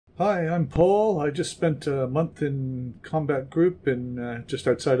Hi, I'm Paul. I just spent a month in Kombat Group in just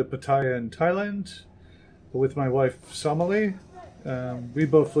outside of Pattaya in Thailand with my wife Somaly. We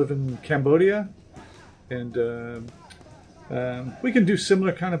both live in Cambodia, and we can do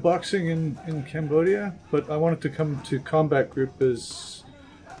similar kind of boxing in Cambodia, but I wanted to come to Kombat Group as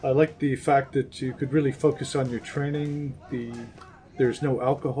I like the fact that you could really focus on your training. There's no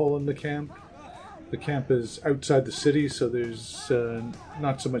alcohol in the camp. The camp is outside the city, so there's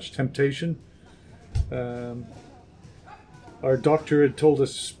not so much temptation. Our doctor had told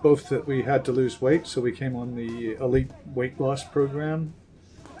us both that we had to lose weight, so we came on the elite weight loss program.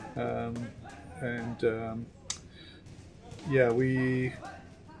 Yeah, we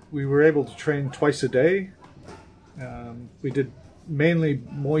were able to train twice a day. We did mainly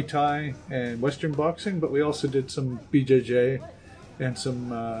Muay Thai and Western boxing, but we also did some BJJ and some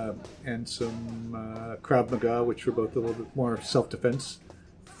Krav Maga, which were both a little bit more self-defense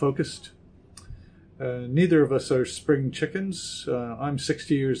focused. Neither of us are spring chickens. I'm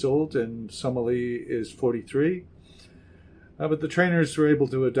 60 years old and Somaly is 43. But the trainers were able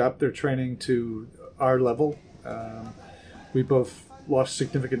to adapt their training to our level. We both lost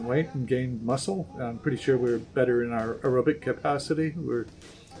significant weight and gained muscle. I'm pretty sure we're better in our aerobic capacity.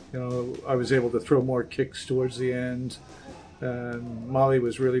 I was able to throw more kicks towards the end. Molly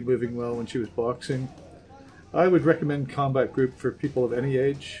was really moving well when she was boxing. I would recommend Kombat Group for people of any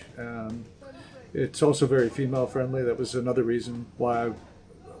age. It's also very female friendly. That was another reason why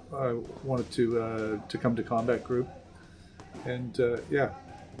I wanted to come to Kombat Group. And yeah,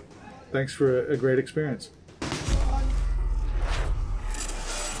 thanks for a great experience.